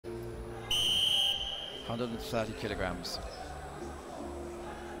130 kilograms.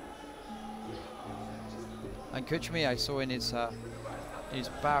 And KUCHMII, I saw in his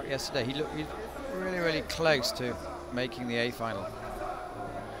bout yesterday, he's really, really close to making the A final.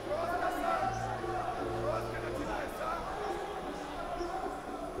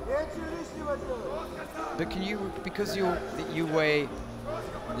 But can you, because you weigh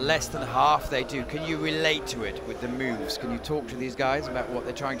less than half they do, can you relate to it with the moves? Can you talk to these guys about what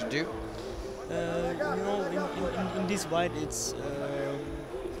they're trying to do? You know, in this weight, it's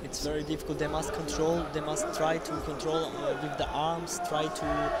very difficult. They must try to control with the arms, try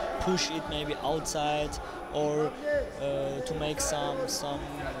to push it maybe outside, or to make some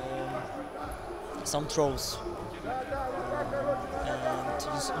throws. And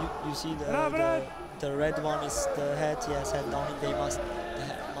you see the red one is the head. Yes, head down. They must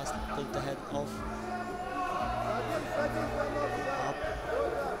take the head off. Up.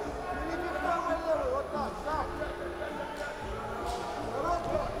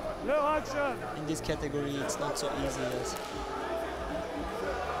 In this category, it's not so easy. Yes.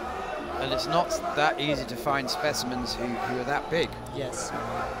 And it's not that easy to find specimens who are that big. Yes.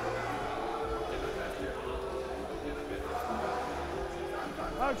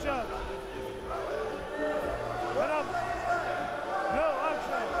 Action. Get up. No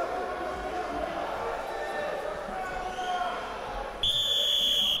action.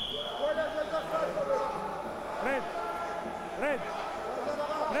 Red. Red.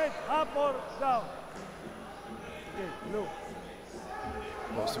 Red. Up or down. Okay, blue.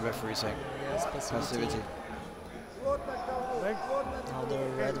 What's the referee saying? Yes, passivity. Now the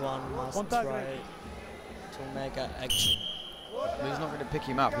red one must try to make an action. But he's not going to pick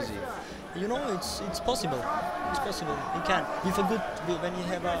him up, is he? You know, it's possible. It's possible. He can. With a good, when you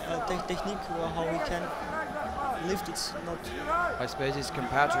have a technique how he can lift, it's not. I suppose his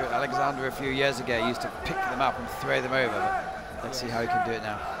compatriot Alexander a few years ago used to pick them up and throw them over. But let's see how he can do it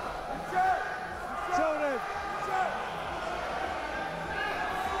now. The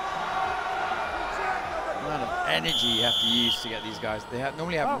amount of energy you have to use to get these guys. They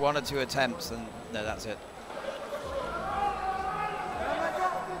normally have 1 or 2 attempts, and no, that's it.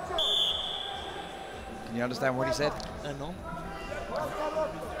 Can you understand what he said? No.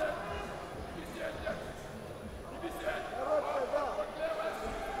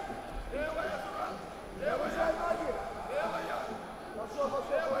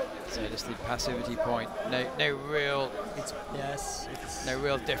 So just the passivity point. No real. It's no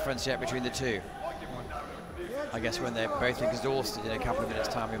real difference yet between the two. I guess when they're both exhausted in a couple of minutes'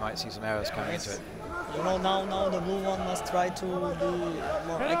 time, we might see some errors coming into it. You know, now the blue one must try to be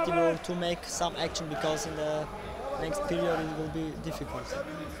more active or to make some action, because in the next period it will be difficult.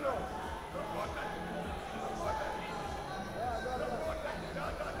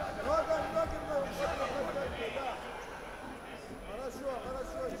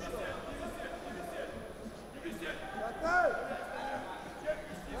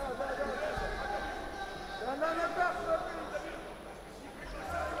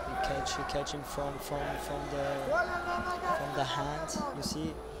 You catch him from the hand. You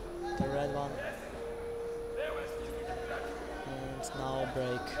see the red one, and now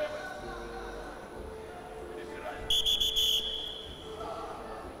break.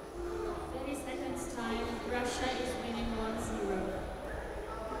 Time. Russia is winning 1-0.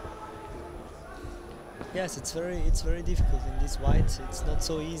 Yes, it's very difficult in this weight. It's not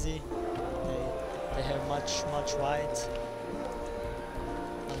so easy. They have much weight.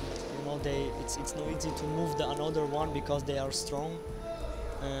 It's not easy to move the another one because they are strong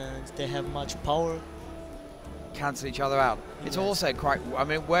and they have much power. Cancel each other out. It's also quite. I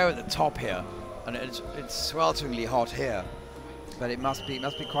mean, we're at the top here, and it's swelteringly hot here, but it must be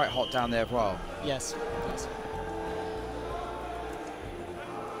quite hot down there as well. Yes. Yes.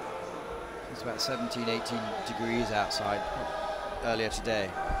 It's about 17, 18 degrees outside earlier today.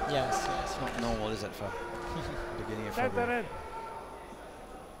 Yes. Yes. It's not normal, is it, for beginning of February?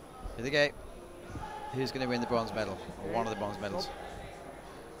 Here they go. Who's going to win the bronze medal, or one of the bronze medals?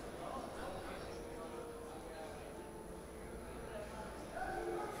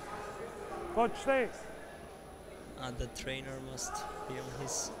 Coach, stay. And the trainer must be on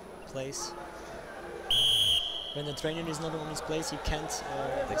his place. When the trainer is not on his place, he can't.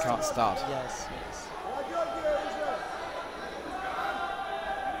 They can't start. Yes. Yes.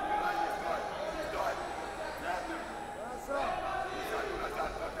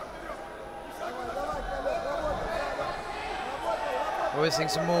 We're seeing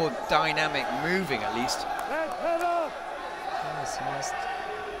some more dynamic moving, at least. Yes, he must.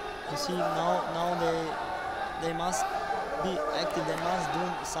 You see, now they must be active. They must do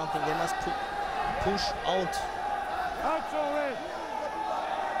something. They must push out. Action, red.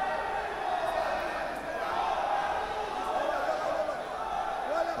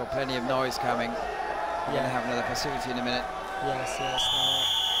 Got plenty of noise coming. We're going to have another passivity in a minute. Yes, yes,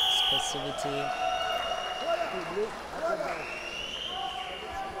 now passivity.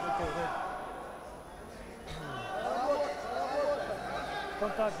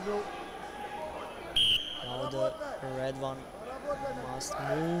 Contact blue. Now the red one must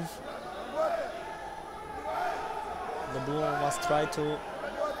move. The blue one must try to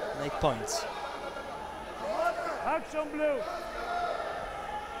make points. Action, blue.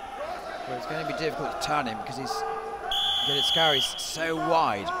 Well, it's going to be difficult to turn him because GEDEKHAURI's so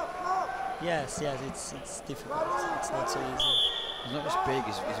wide. Yes, yes, it's difficult. It's not so easy. He's not just big,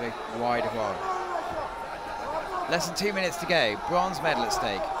 he's very wide as well. Less than 2 minutes to go. Bronze medal at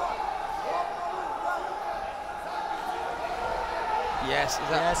stake. Yes, is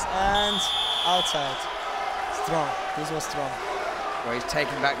that? Yes, and outside. Strong. This was strong. Well, he's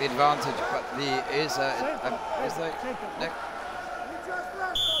taking back the advantage, but no.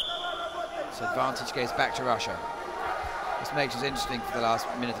 So advantage goes back to Russia. This makes it interesting for the last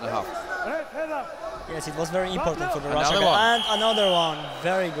minute and a half. Red, head up. Yes, it was very important for the Another Russian. one. And another one.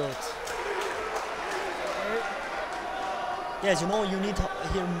 Very good. Yes, you know, you need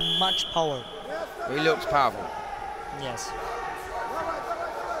here much power. He looks powerful. Yes.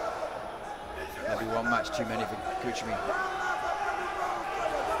 Maybe one match too many for KUCHMII.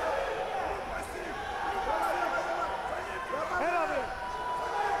 Head up, red.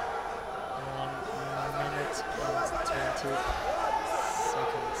 1 minute and 20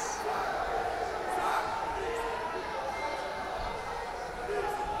 seconds.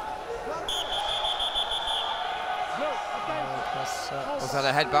 Blue, attention. Was that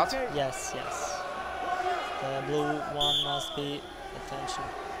a headbutt? Yes, yes. The blue one must be attention.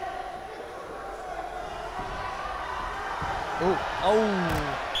 Oh, Oh,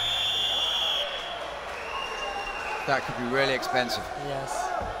 that could be really expensive. yes.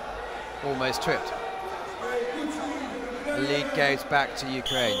 Almost tripped. The lead goes back to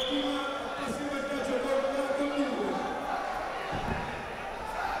Ukraine.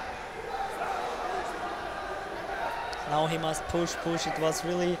 Now he must push. It was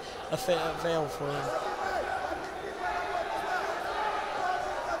really a fail for him.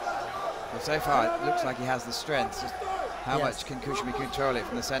 Well, so far it looks like he has the strength. Just how Yes. much can KUCHMII control it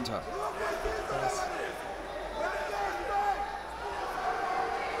from the centre? Yes.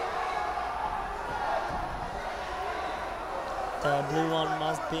 The blue one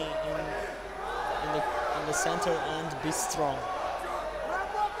must be in the center and be strong.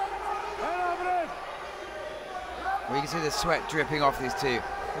 Head up, red. Well, you can see the sweat dripping off these two.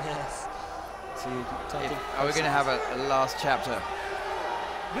 Yes. So Twenty are we going to have a last chapter?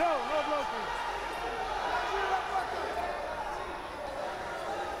 Blue, no blocking.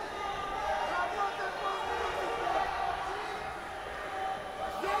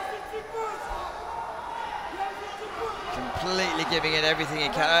 Completely giving it everything he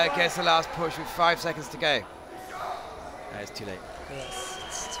can. Gets the last push with 5 seconds to go. No, it's too late. Yes,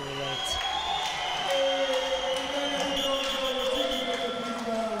 it's too late.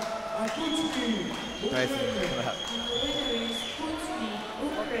 Both of them come out. Winner is KUCHMII,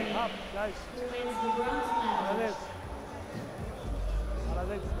 Okay, Ukraine, up, guys. who wins the bronze medal. Молодец.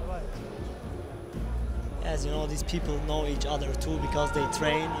 Молодец, давай. As you know, these people know each other too because they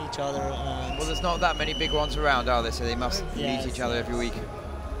train each other. And Well, there's not that many big ones around, are there? So they must Yes, meet each other every week.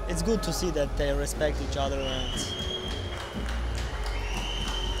 it's good to see that they respect each other and